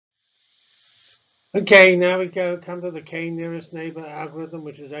Okay, now we come to the K nearest neighbor algorithm,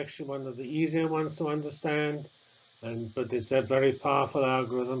 which is actually one of the easier ones to understand, but it's a very powerful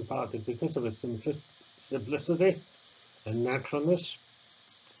algorithm, partly because of its simplicity and naturalness,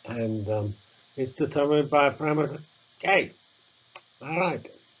 and it's determined by a parameter K. All right,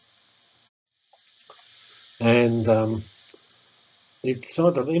 and it's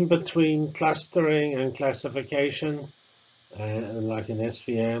sort of in between clustering and classification, like in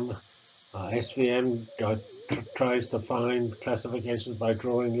SVM. SVM tries to find classifications by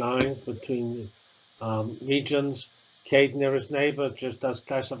drawing lines between regions. K nearest neighbor just does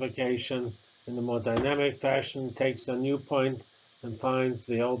classification in a more dynamic fashion, takes a new point and finds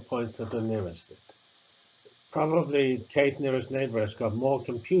the old points that are nearest it. Probably K nearest neighbor has got more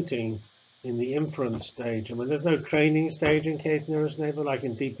computing in the inference stage. I mean, there's no training stage in K nearest neighbor like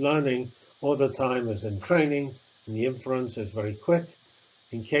in deep learning. All the time is in training, and the inference is very quick.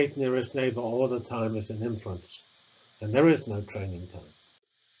 In K nearest neighbor, all the time is in inference, and there is no training time.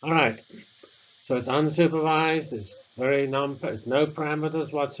 All right, so it's unsupervised. It's it's no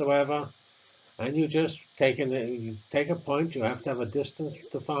parameters whatsoever, and you just you take a point. You have to have a distance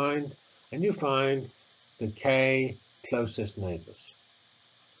to find, and you find the K closest neighbors,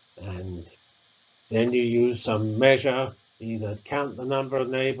 and then you use some measure, either count the number of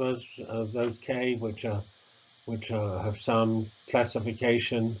neighbors of those K which have some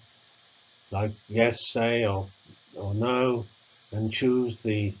classification, like yes, say, or no, and choose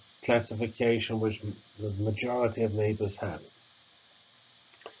the classification which the majority of neighbors have.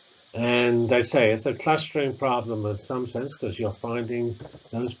 And they say it's a clustering problem in some sense because you're finding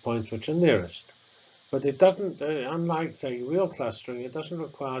those points which are nearest. But it doesn't, unlike, say, real clustering, it doesn't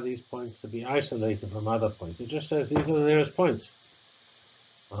require these points to be isolated from other points. It just says these are the nearest points.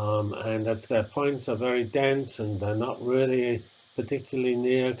 And if their points are very dense and they're not really particularly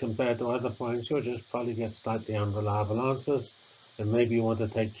near compared to other points, you'll just probably get slightly unreliable answers. And maybe you want to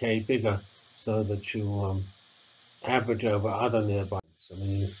take K bigger so that you average over other nearby points. I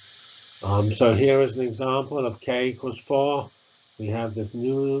mean, so here is an example of K equals 4. We have this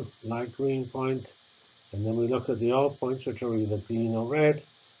new light green point, and then we look at the old points, which are either green or red.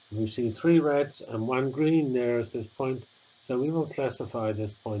 We see 3 reds and 1 green nearest this point, so we will classify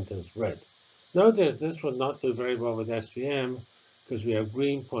this point as red. Notice this will not do very well with SVM because we have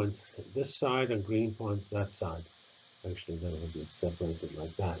green points this side and green points that side. Actually, they will get separated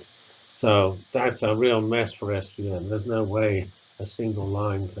like that. So that's a real mess for SVM. There's no way a single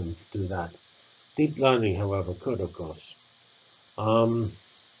line can do that. Deep learning, however, could, of course.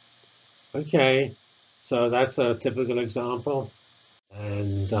 Okay, so that's a typical example.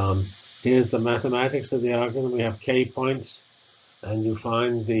 And here's the mathematics of the algorithm. We have K points, and you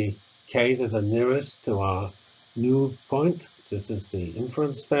find the K that are nearest to our new point. This is the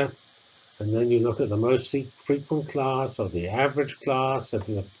inference step. And then you look at the most frequent class or the average class if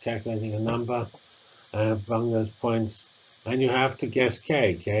you're calculating a number among those points. And you have to guess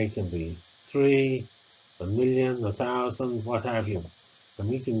K. K can be 3, 1,000,000, 1,000, what have you. And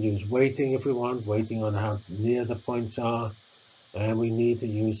we can use weighting if we want, weighting on how near the points are. And we need to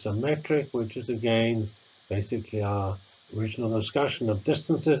use some metric, which is, again, basically our original discussion of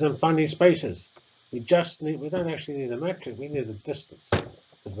distances and funny spaces. We don't actually need a metric, we need a distance,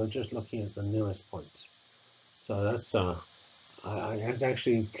 because we're just looking at the nearest points. So that's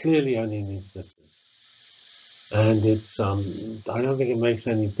actually clearly only needs distance. And I don't think it makes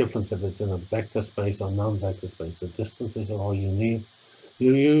any difference if it's in a vector space or non-vector space. The distances are all you need.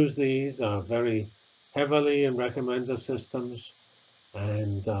 You use these very heavily in recommender systems,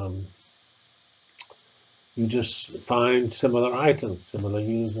 and you just find similar items, similar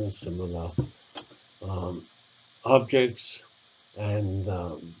users, similar objects, and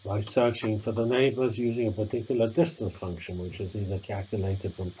by searching for the neighbors using a particular distance function, which is either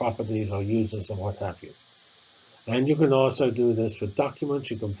calculated from properties or users or what have you. And you can also do this with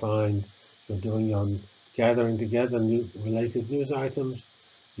documents. You can find, if you're doing your gathering together related news items,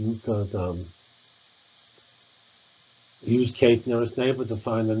 you could use K nearest neighbor to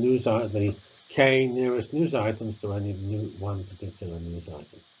find the K nearest news items to any one particular news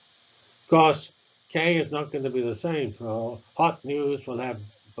item. Of course, K is not going to be the same. For hot news, will have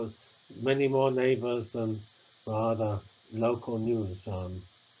many more neighbors than rather local news.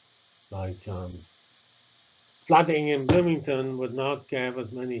 Like flooding in Bloomington would not have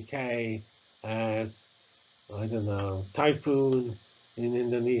as many K as, I don't know, typhoon in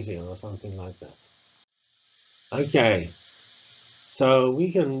Indonesia or something like that. Okay, so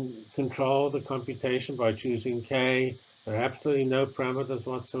we can control the computation by choosing K. There are absolutely no parameters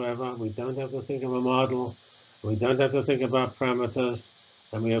whatsoever. We don't have to think of a model. We don't have to think about parameters.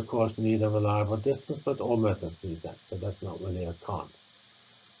 And we, of course, need a reliable distance, but all methods need that, so that's not really a con.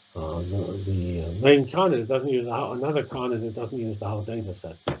 The main con is it doesn't use another con is it doesn't use the whole data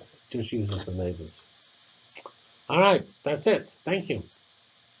set, it just uses the neighbors. All right, that's it. Thank you.